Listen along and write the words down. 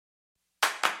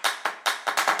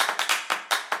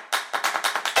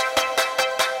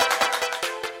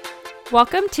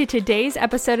Welcome to today's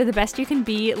episode of the Best You Can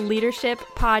Be Leadership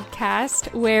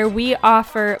Podcast, where we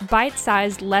offer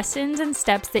bite-sized lessons and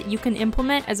steps that you can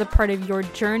implement as a part of your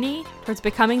journey towards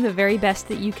becoming the very best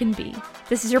that you can be.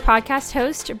 This is your podcast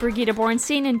host, Brigitte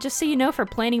Borenstein, and just so you know, for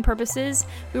planning purposes,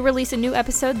 we release a new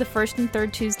episode the first and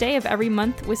third Tuesday of every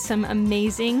month with some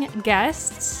amazing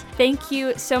guests. Thank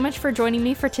you so much for joining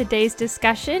me for today's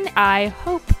discussion. I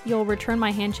hope you'll return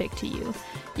my handshake to you.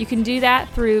 You can do that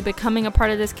through becoming a part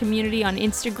of this community on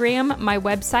Instagram, my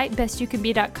website,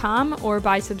 bestyoucanbe.com, or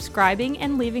by subscribing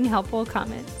and leaving helpful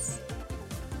comments.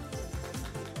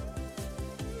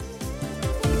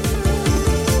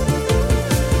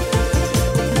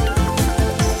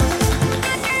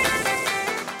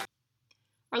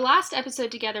 Our last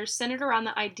episode together centered around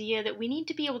the idea that we need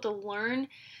to be able to learn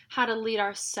how to lead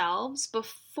ourselves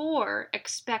before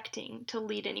expecting to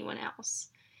lead anyone else.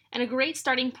 And a great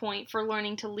starting point for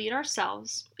learning to lead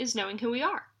ourselves is knowing who we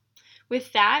are.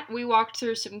 With that, we walked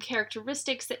through some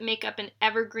characteristics that make up an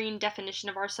evergreen definition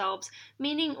of ourselves,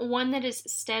 meaning one that is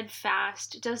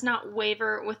steadfast, does not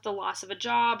waver with the loss of a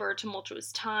job or a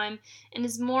tumultuous time, and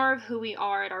is more of who we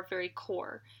are at our very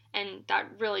core. And that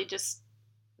really just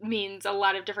means a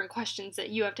lot of different questions that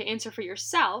you have to answer for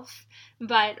yourself,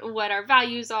 but what our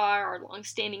values are, our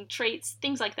long-standing traits,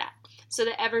 things like that. So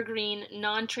the evergreen,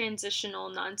 non-transitional,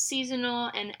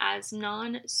 non-seasonal, and as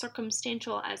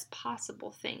non-circumstantial as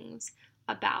possible things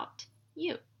about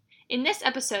you. In this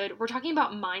episode, we're talking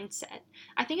about mindset.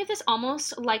 I think of this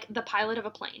almost like the pilot of a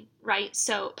plane, right?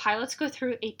 So pilots go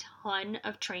through a ton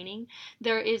of training.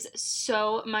 There is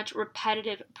so much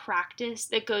repetitive practice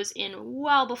that goes in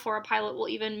well before a pilot will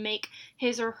even make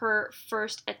his or her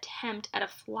first attempt at a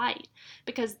flight,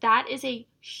 because that is a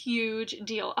huge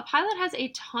deal. A pilot has a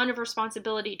ton of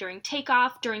responsibility during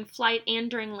takeoff, during flight, and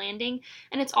during landing,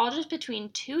 and it's all just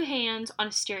between two hands on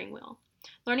a steering wheel.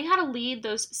 Learning how to lead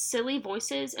those silly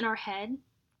voices in our head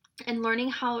and learning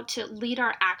how to lead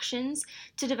our actions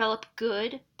to develop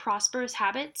good, prosperous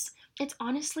habits, it's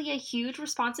honestly a huge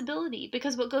responsibility,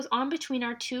 because what goes on between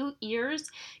our two ears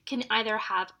can either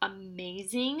have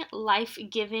amazing,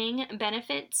 life-giving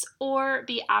benefits or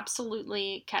be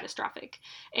absolutely catastrophic.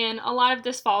 And a lot of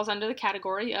this falls under the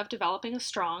category of developing a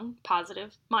strong,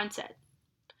 positive mindset.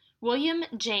 William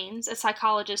James, a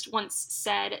psychologist, once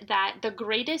said that the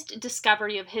greatest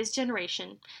discovery of his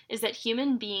generation is that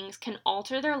human beings can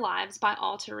alter their lives by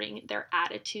altering their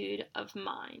attitude of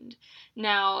mind.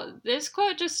 Now, this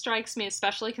quote just strikes me,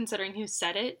 especially considering who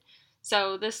said it.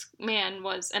 So this man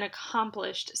was an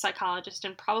accomplished psychologist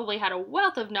and probably had a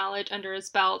wealth of knowledge under his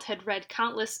belt, had read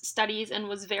countless studies, and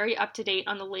was very up to date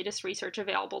on the latest research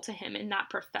available to him in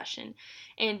that profession.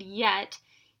 And yet,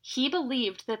 he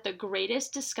believed that the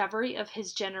greatest discovery of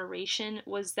his generation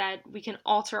was that we can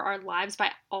alter our lives by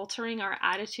altering our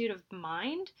attitude of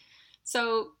mind.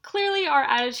 So clearly our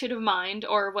attitude of mind,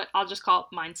 or what I'll just call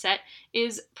mindset,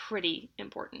 is pretty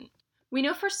important. We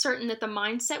know for certain that the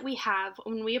mindset we have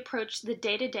when we approach the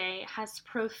day-to-day has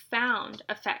profound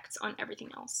effects on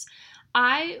everything else.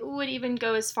 I would even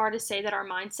go as far to say that our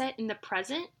mindset in the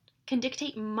present can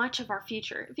dictate much of our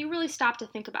future, if you really stop to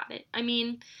think about it. I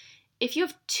mean, if you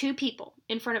have two people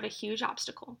in front of a huge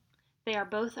obstacle, they are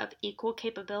both of equal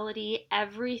capability,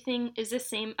 everything is the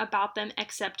same about them,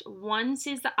 except one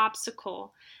sees the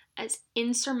obstacle as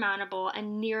insurmountable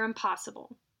and near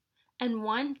impossible, and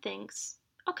one thinks,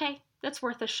 okay, that's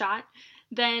worth a shot,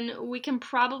 then we can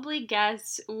probably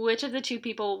guess which of the two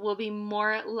people will be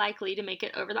more likely to make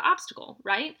it over the obstacle,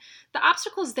 right? The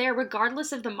obstacle's there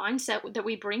regardless of the mindset that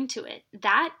we bring to it.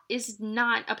 That is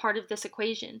not a part of this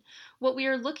equation. What we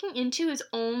are looking into is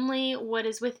only what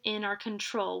is within our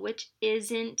control, which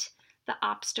isn't the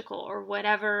obstacle or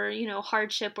whatever,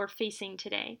 hardship we're facing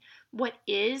today. What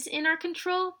is in our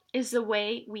control is the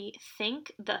way we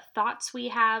think, the thoughts we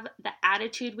have, the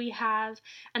attitude we have,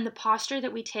 and the posture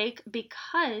that we take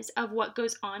because of what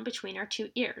goes on between our two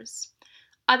ears.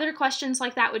 Other questions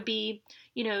like that would be,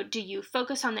 do you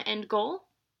focus on the end goal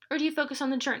or do you focus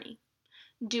on the journey?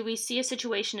 Do we see a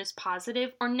situation as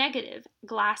positive or negative,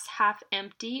 glass half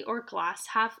empty or glass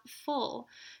half full?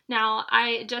 Now,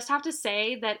 I just have to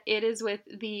say that it is with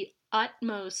the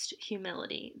utmost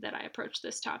humility that I approach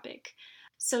this topic.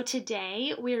 So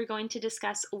today we are going to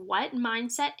discuss what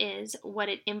mindset is, what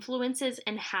it influences,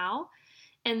 and how.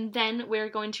 And then we're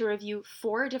going to review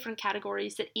 4 different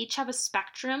categories that each have a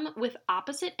spectrum with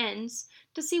opposite ends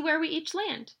to see where we each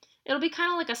land. It'll be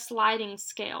kind of like a sliding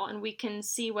scale, and we can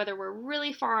see whether we're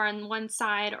really far on one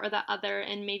side or the other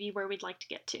and maybe where we'd like to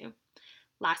get to.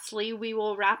 Lastly, we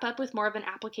will wrap up with more of an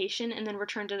application and then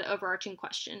return to the overarching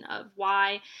question of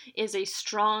why is a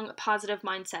strong, positive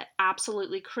mindset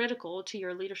absolutely critical to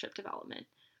your leadership development?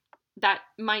 That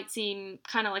might seem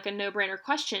kind of like a no-brainer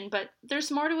question, but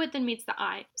there's more to it than meets the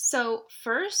eye. So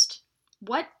first,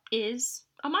 what is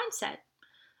a mindset?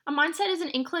 A mindset is an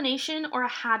inclination or a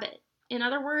habit. In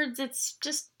other words, it's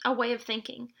just a way of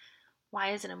thinking.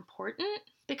 Why is it important?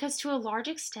 Because to a large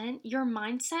extent, your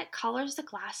mindset colors the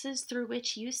glasses through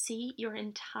which you see your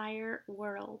entire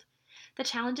world. The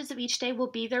challenges of each day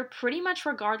will be there pretty much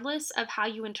regardless of how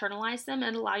you internalize them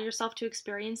and allow yourself to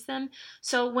experience them.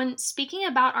 So, when speaking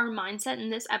about our mindset in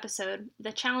this episode,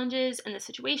 the challenges and the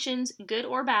situations, good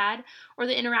or bad, or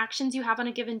the interactions you have on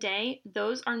a given day,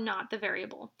 those are not the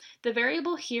variable. The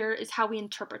variable here is how we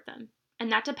interpret them,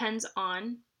 and that depends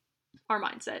on our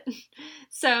mindset.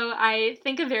 So I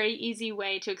think a very easy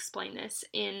way to explain this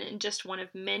in just one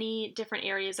of many different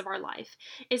areas of our life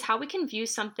is how we can view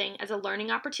something as a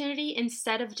learning opportunity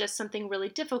instead of just something really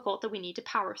difficult that we need to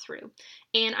power through.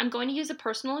 And I'm going to use a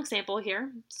personal example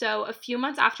here. So a few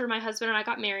months after my husband and I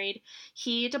got married,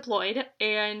 he deployed,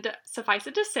 and suffice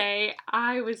it to say,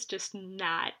 I was just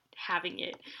not having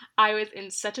it. I was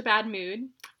in such a bad mood.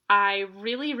 I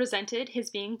really resented his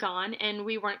being gone, and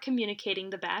we weren't communicating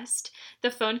the best. The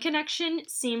phone connection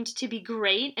seemed to be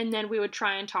great, and then we would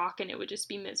try and talk, and it would just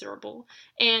be miserable,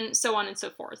 and so on and so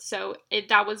forth. So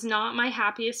that was not my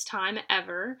happiest time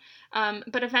ever,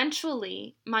 but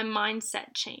eventually my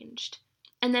mindset changed.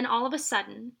 And then all of a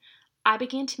sudden, I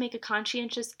began to make a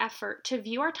conscientious effort to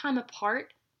view our time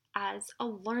apart as a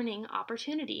learning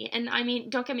opportunity. And I mean,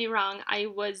 don't get me wrong, I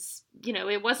was,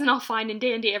 it wasn't all fine and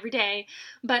dandy every day,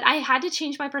 but I had to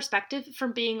change my perspective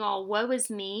from being all woe is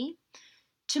me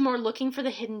to more looking for the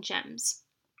hidden gems.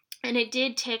 And it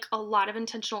did take a lot of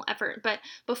intentional effort. But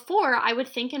before, I would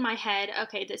think in my head,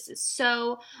 okay, this is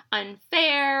so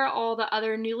unfair. All the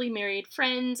other newly married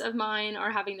friends of mine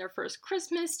are having their first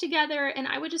Christmas together, and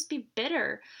I would just be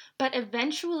bitter. But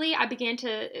eventually, I began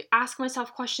to ask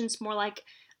myself questions more like,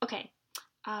 okay,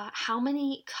 how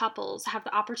many couples have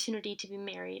the opportunity to be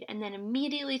married and then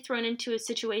immediately thrown into a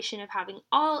situation of having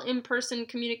all in-person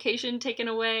communication taken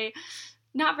away?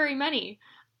 Not very many.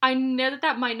 I know that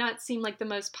that might not seem like the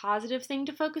most positive thing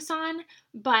to focus on,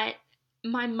 but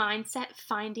my mindset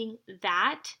finding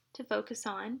that to focus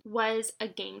on was a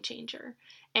game changer.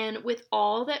 And with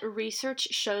all that research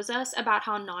shows us about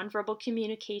how nonverbal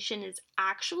communication is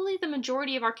actually the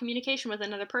majority of our communication with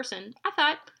another person, I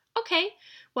thought, okay,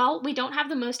 well, we don't have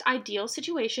the most ideal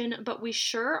situation, but we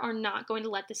sure are not going to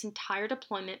let this entire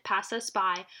deployment pass us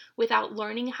by without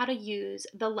learning how to use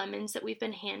the lemons that we've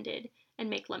been handed and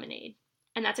make lemonade.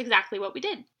 And that's exactly what we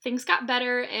did. Things got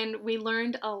better and we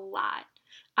learned a lot.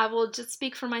 I will just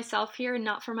speak for myself here and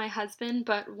not for my husband,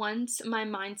 but once my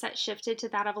mindset shifted to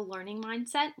that of a learning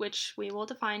mindset, which we will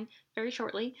define very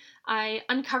shortly, I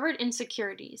uncovered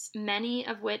insecurities, many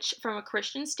of which, from a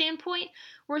Christian standpoint,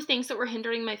 were things that were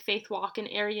hindering my faith walk in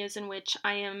areas in which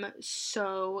I am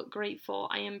so grateful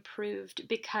I improved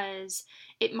because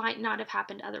it might not have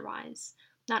happened otherwise.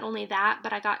 Not only that,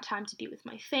 but I got time to be with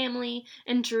my family,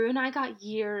 and Drew and I got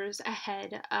years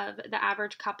ahead of the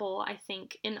average couple, I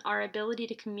think, in our ability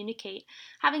to communicate,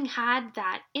 having had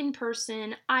that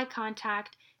in-person, eye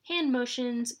contact, hand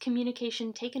motions,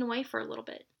 communication taken away for a little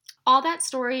bit. All that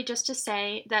story just to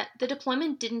say that the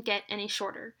deployment didn't get any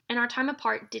shorter, and our time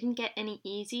apart didn't get any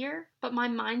easier, but my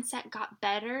mindset got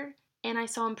better, and I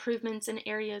saw improvements in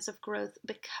areas of growth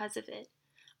because of it.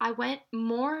 I went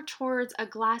more towards a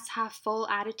glass half full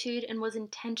attitude and was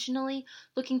intentionally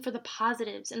looking for the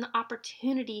positives and the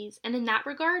opportunities. And in that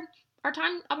regard, our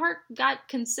time apart got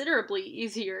considerably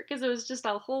easier because it was just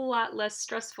a whole lot less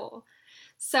stressful.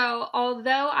 So,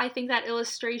 although I think that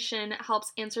illustration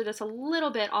helps answer this a little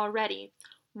bit already,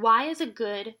 why is a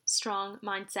good, strong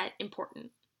mindset important?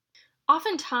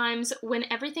 Oftentimes,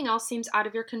 when everything else seems out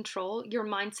of your control, your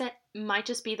mindset might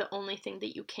just be the only thing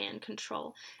that you can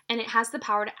control. And it has the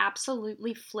power to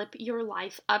absolutely flip your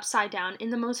life upside down in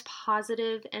the most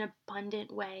positive and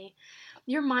abundant way.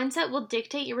 Your mindset will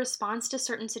dictate your response to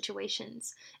certain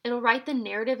situations. It'll write the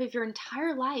narrative of your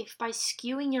entire life by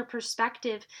skewing your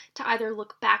perspective to either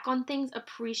look back on things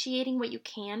appreciating what you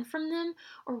can from them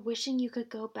or wishing you could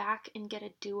go back and get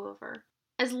a do-over.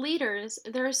 As leaders,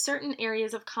 there are certain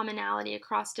areas of commonality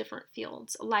across different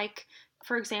fields, like,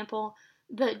 for example,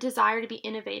 the desire to be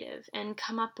innovative and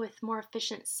come up with more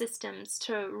efficient systems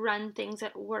to run things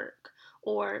at work,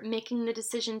 or making the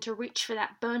decision to reach for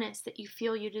that bonus that you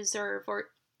feel you deserve, or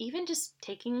even just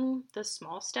taking the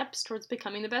small steps towards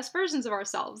becoming the best versions of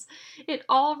ourselves. It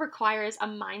all requires a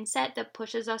mindset that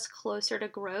pushes us closer to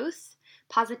growth,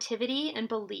 positivity, and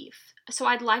belief. So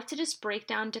I'd like to just break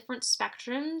down different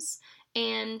spectrums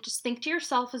and just think to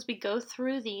yourself as we go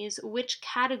through these which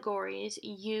categories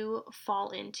you fall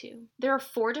into. There are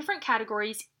 4 different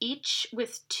categories, each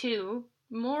with 2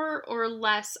 more or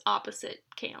less opposite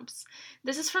camps.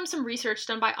 This is from some research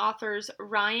done by authors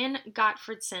Ryan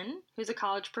Gottfredson, who's a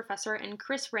college professor, and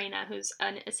Chris Reyna, who's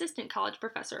an assistant college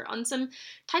professor, on some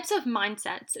types of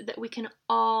mindsets that we can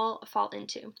all fall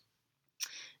into.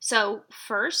 So,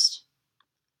 first,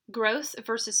 growth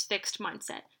versus fixed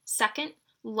mindset. Second,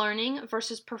 learning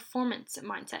versus performance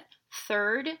mindset.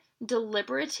 Third,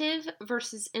 deliberative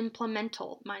versus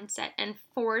implemental mindset. And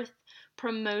fourth,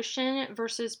 promotion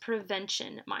versus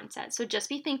prevention mindset. So just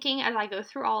be thinking as I go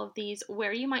through all of these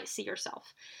where you might see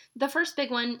yourself. The first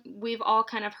big one we've all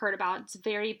kind of heard about. It's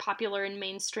very popular in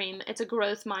mainstream. It's a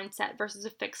growth mindset versus a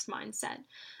fixed mindset.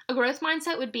 A growth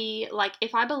mindset would be like,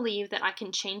 if I believe that I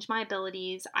can change my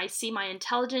abilities, I see my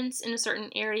intelligence in a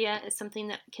certain area as something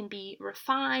that can be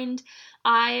refined,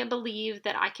 I believe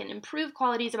that I can improve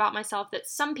qualities about myself that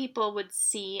some people would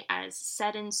see as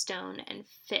set in stone and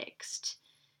fixed.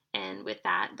 And with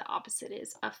that, the opposite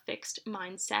is a fixed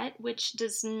mindset, which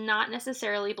does not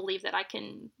necessarily believe that I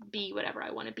can be whatever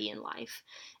I want to be in life.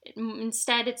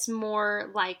 Instead, it's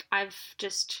more like I've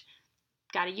just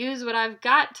got to use what I've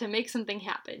got to make something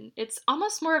happen. It's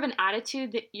almost more of an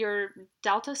attitude that you're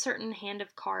dealt a certain hand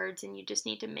of cards and you just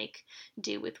need to make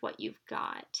do with what you've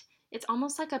got. It's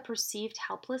almost like a perceived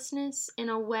helplessness in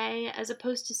a way, as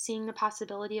opposed to seeing the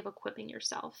possibility of equipping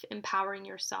yourself, empowering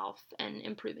yourself, and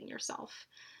improving yourself.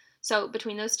 So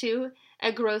between those two,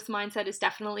 a growth mindset is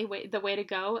definitely the way to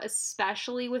go,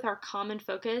 especially with our common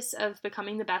focus of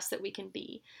becoming the best that we can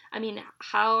be. I mean,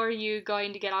 how are you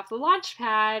going to get off the launch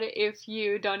pad if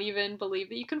you don't even believe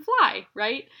that you can fly,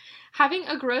 right? Having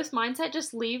a growth mindset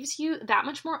just leaves you that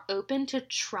much more open to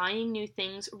trying new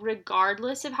things,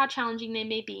 regardless of how challenging they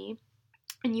may be.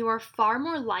 And you are far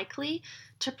more likely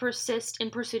to persist in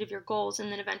pursuit of your goals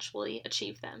and then eventually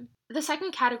achieve them. The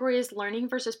second category is learning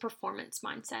versus performance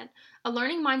mindset. A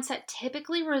learning mindset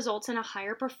typically results in a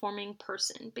higher performing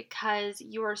person because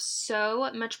you are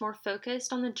so much more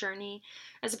focused on the journey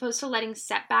as opposed to letting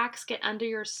setbacks get under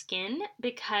your skin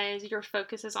because your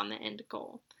focus is on the end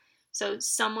goal. So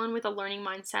someone with a learning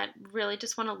mindset really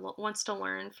just wants to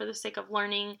learn for the sake of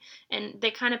learning, and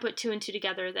they kind of put 2 and 2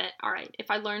 together that, all right, if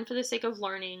I learn for the sake of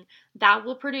learning, that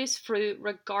will produce fruit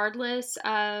regardless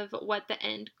of what the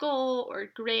end goal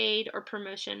or grade or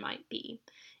promotion might be.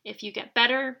 If you get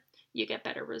better, you get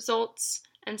better results.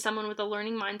 And someone with a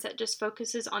learning mindset just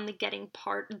focuses on the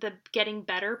getting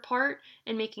better part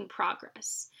and making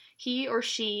progress. He or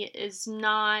she is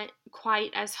not quite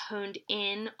as honed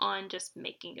in on just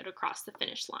making it across the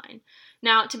finish line.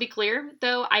 Now, to be clear,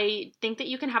 though, I think that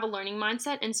you can have a learning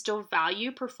mindset and still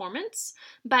value performance,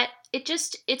 but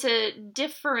it's a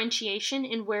differentiation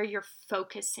in where you're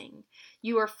focusing.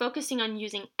 You are focusing on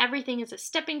using everything as a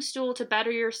stepping stool to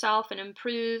better yourself and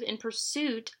improve in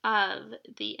pursuit of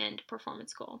the end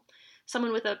performance goal.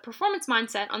 Someone with a performance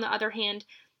mindset, on the other hand,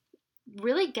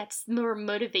 really gets more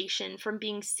motivation from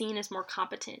being seen as more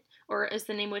competent, or as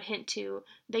the name would hint to,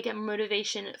 they get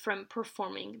motivation from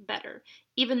performing better,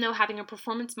 even though having a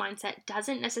performance mindset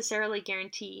doesn't necessarily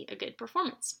guarantee a good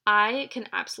performance. I can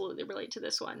absolutely relate to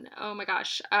this one. Oh my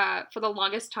gosh. For the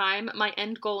longest time, my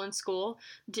end goal in school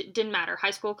didn't matter.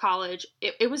 High school, college,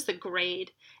 it was the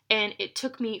grade, and it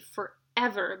took me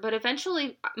forever, but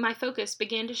eventually my focus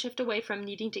began to shift away from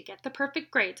needing to get the perfect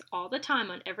grades all the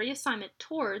time on every assignment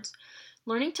towards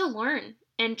learning to learn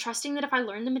and trusting that if I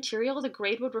learned the material, the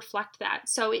grade would reflect that.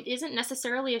 So it isn't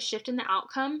necessarily a shift in the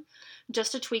outcome,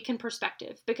 just a tweak in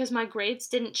perspective, because my grades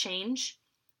didn't change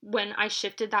when I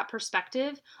shifted that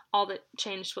perspective. All that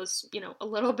changed was, a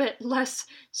little bit less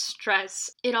stress.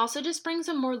 It also just brings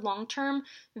a more long-term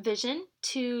vision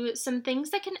to some things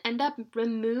that can end up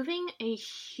removing a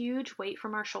huge weight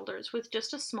from our shoulders with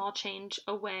just a small change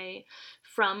away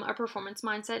from a performance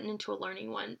mindset and into a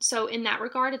learning one. So in that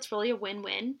regard, it's really a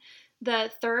win-win.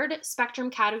 The third spectrum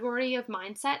category of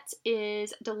mindsets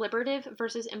is deliberative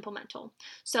versus implemental.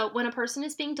 So when a person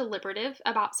is being deliberative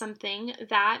about something,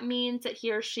 that means that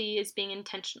he or she is being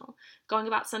intentional, going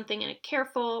about something in a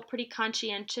careful, pretty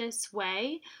conscientious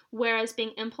way, whereas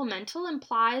being implemental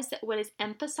implies that what is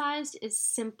emphasized is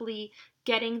simply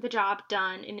getting the job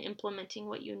done and implementing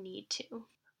what you need to.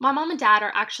 My mom and dad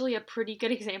are actually a pretty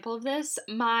good example of this.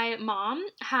 My mom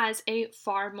has a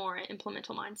far more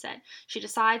implemental mindset. She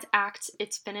decides, acts,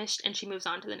 it's finished, and she moves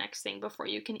on to the next thing before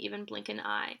you can even blink an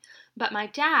eye. But my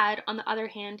dad, on the other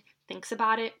hand, thinks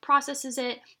about it, processes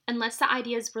it, and lets the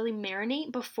ideas really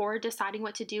marinate before deciding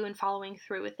what to do and following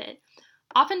through with it.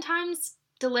 Oftentimes,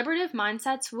 deliberative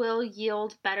mindsets will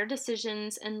yield better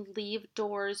decisions and leave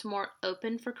doors more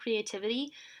open for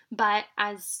creativity. But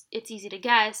as it's easy to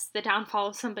guess, the downfall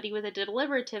of somebody with a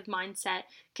deliberative mindset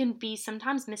can be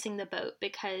sometimes missing the boat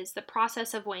because the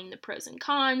process of weighing the pros and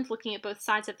cons, looking at both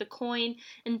sides of the coin,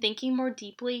 and thinking more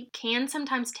deeply can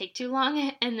sometimes take too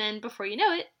long. And then before you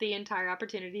know it, the entire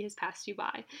opportunity has passed you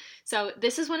by. So,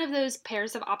 this is one of those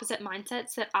pairs of opposite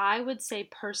mindsets that I would say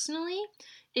personally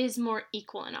is more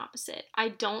equal and opposite. I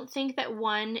don't think that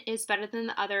one is better than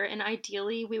the other, and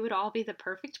ideally, we would all be the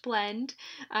perfect blend.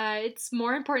 It's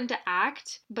more important to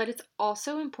act, but it's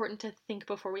also important to think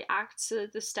before we act so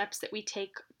that the steps that we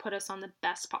take put us on the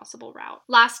best possible route.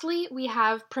 Lastly, we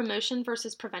have promotion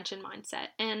versus prevention mindset,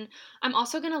 and I'm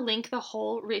also going to link the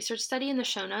whole research study in the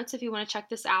show notes if you want to check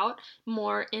this out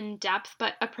more in depth.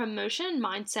 But a promotion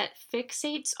mindset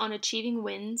fixates on achieving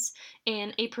wins,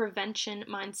 and a prevention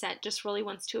mindset just really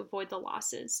wants to avoid the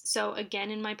losses. So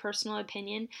again, in my personal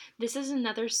opinion, this is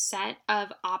another set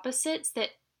of opposites that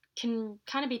can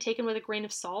kind of be taken with a grain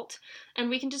of salt, and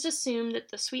we can just assume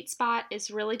that the sweet spot is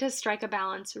really to strike a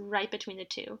balance right between the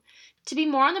two. To be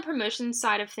more on the promotion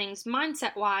side of things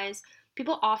mindset wise,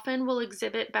 people often will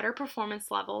exhibit better performance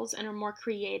levels and are more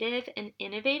creative and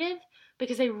innovative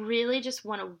because they really just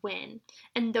want to win.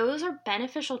 And those are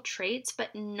beneficial traits,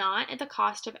 but not at the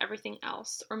cost of everything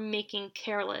else or making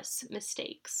careless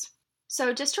mistakes.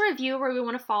 So, just to review where we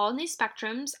want to fall in these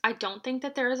spectrums, I don't think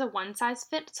that there is a one size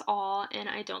fits all, and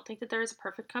I don't think that there is a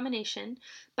perfect combination,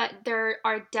 but there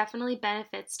are definitely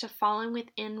benefits to falling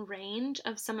within range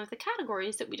of some of the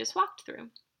categories that we just walked through.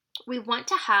 We want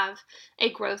to have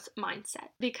a growth mindset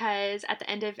because at the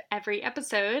end of every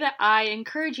episode, I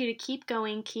encourage you to keep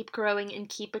going, keep growing, and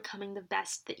keep becoming the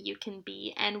best that you can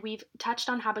be. And we've touched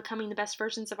on how becoming the best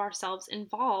versions of ourselves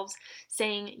involves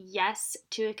saying yes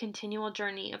to a continual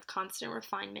journey of constant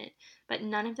refinement. But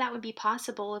none of that would be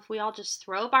possible if we all just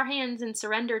throw up our hands and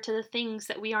surrender to the things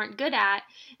that we aren't good at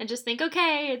and just think,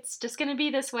 okay, it's just going to be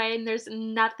this way and there's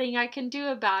nothing I can do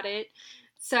about it.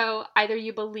 So either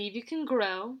you believe you can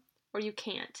grow or you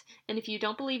can't. And if you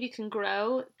don't believe you can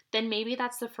grow, then maybe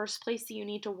that's the first place that you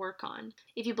need to work on.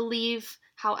 If you believe,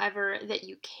 however, that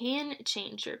you can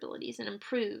change your abilities and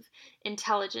improve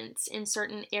intelligence in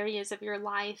certain areas of your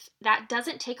life, that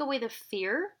doesn't take away the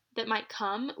fear that might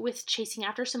come with chasing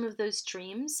after some of those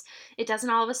dreams. It doesn't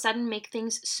all of a sudden make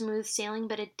things smooth sailing,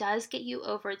 but it does get you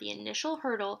over the initial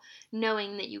hurdle,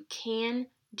 knowing that you can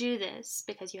do this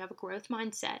because you have a growth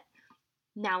mindset.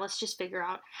 Now let's just figure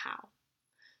out how.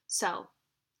 So,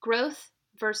 growth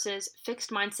versus fixed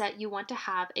mindset, you want to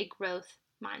have a growth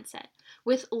mindset.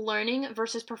 With learning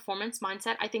versus performance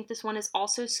mindset, I think this one is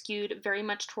also skewed very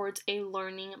much towards a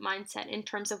learning mindset in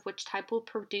terms of which type will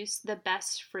produce the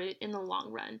best fruit in the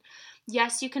long run.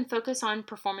 Yes, you can focus on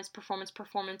performance,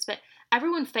 but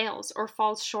everyone fails or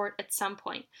falls short at some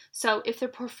point. So if the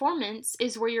performance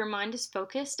is where your mind is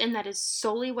focused and that is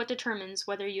solely what determines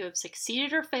whether you have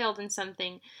succeeded or failed in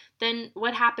something, then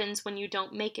what happens when you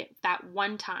don't make it that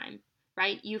one time,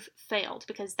 right? You've failed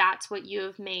because that's what you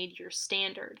have made your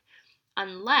standard.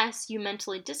 Unless you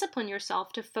mentally discipline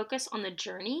yourself to focus on the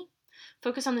journey,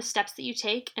 focus on the steps that you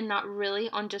take and not really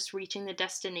on just reaching the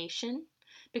destination.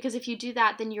 Because if you do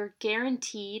that, then you're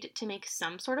guaranteed to make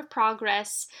some sort of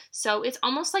progress. So it's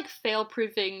almost like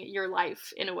fail-proofing your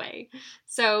life in a way.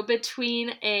 So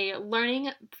between a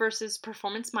learning versus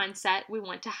performance mindset, we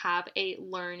want to have a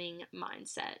learning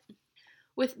mindset.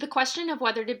 With the question of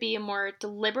whether to be a more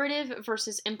deliberative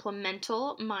versus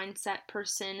implemental mindset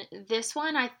person, this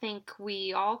one I think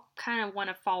we all kind of want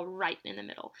to fall right in the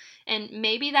middle. And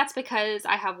maybe that's because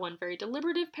I have one very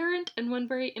deliberative parent and one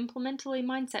very implementally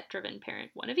mindset driven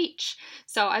parent, one of each.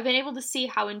 So I've been able to see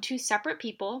how in two separate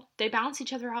people, they balance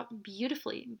each other out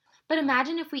beautifully. But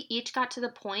imagine if we each got to the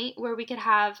point where we could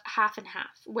have half and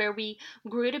half, where we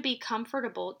grew to be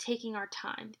comfortable taking our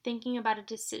time, thinking about a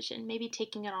decision, maybe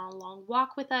taking it on a long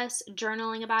walk with us,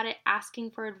 journaling about it,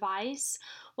 asking for advice,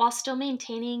 while still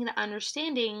maintaining the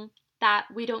understanding that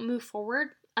we don't move forward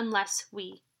unless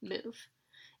we move.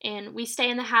 And we stay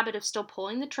in the habit of still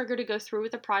pulling the trigger to go through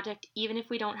with the project, even if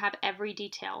we don't have every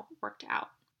detail worked out.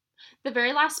 The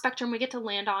very last spectrum we get to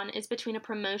land on is between a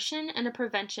promotion and a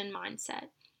prevention mindset.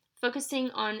 Focusing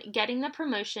on getting the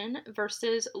promotion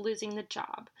versus losing the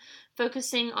job.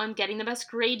 Focusing on getting the best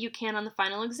grade you can on the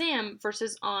final exam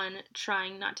versus on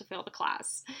trying not to fail the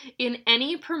class. In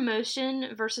any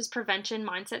promotion versus prevention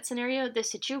mindset scenario, the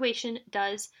situation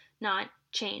does not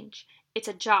change. It's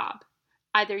a job.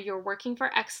 Either you're working for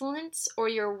excellence or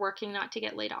you're working not to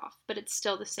get laid off, but it's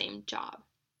still the same job.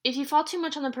 If you fall too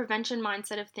much on the prevention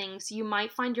mindset of things, you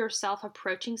might find yourself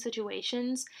approaching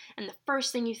situations, and the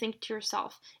first thing you think to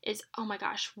yourself is, oh my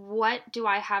gosh, what do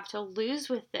I have to lose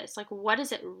with this? Like, what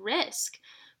is at risk?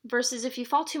 Versus if you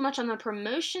fall too much on the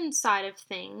promotion side of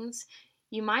things,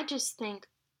 you might just think,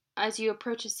 as you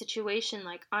approach a situation,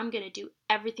 like, I'm going to do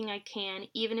everything I can,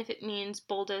 even if it means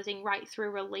bulldozing right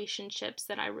through relationships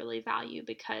that I really value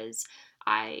because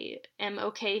I am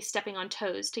okay stepping on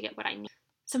toes to get what I need.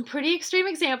 Some pretty extreme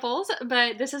examples,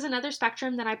 but this is another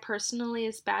spectrum that I personally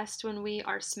is best when we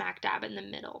are smack dab in the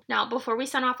middle. Now, before we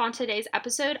sign off on today's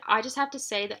episode, I just have to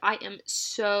say that I am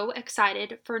so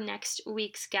excited for next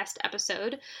week's guest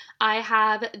episode. I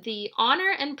have the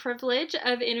honor and privilege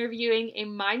of interviewing a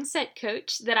mindset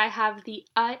coach that I have the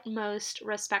utmost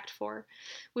respect for.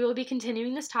 We will be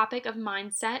continuing this topic of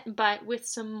mindset, but with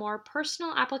some more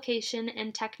personal application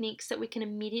and techniques that we can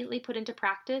immediately put into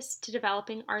practice to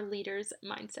developing our leaders'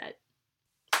 mindset.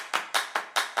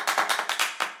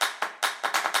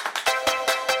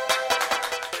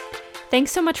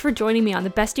 Thanks so much for joining me on the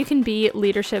Best You Can Be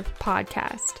Leadership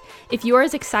Podcast. If you are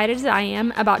as excited as I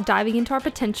am about diving into our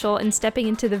potential and stepping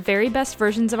into the very best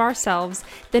versions of ourselves,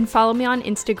 then follow me on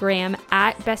Instagram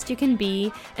at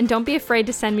BestYouCanBe, and don't be afraid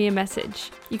to send me a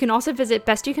message. You can also visit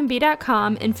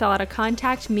bestyoucanbe.com and fill out a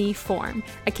Contact Me form.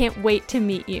 I can't wait to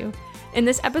meet you. In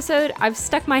this episode, I've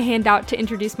stuck my hand out to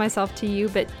introduce myself to you,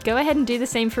 but go ahead and do the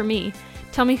same for me.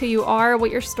 Tell me who you are,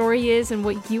 what your story is, and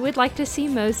what you would like to see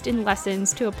most in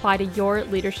lessons to apply to your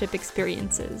leadership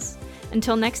experiences.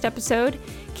 Until next episode,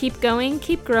 keep going,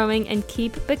 keep growing, and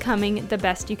keep becoming the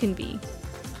best you can be.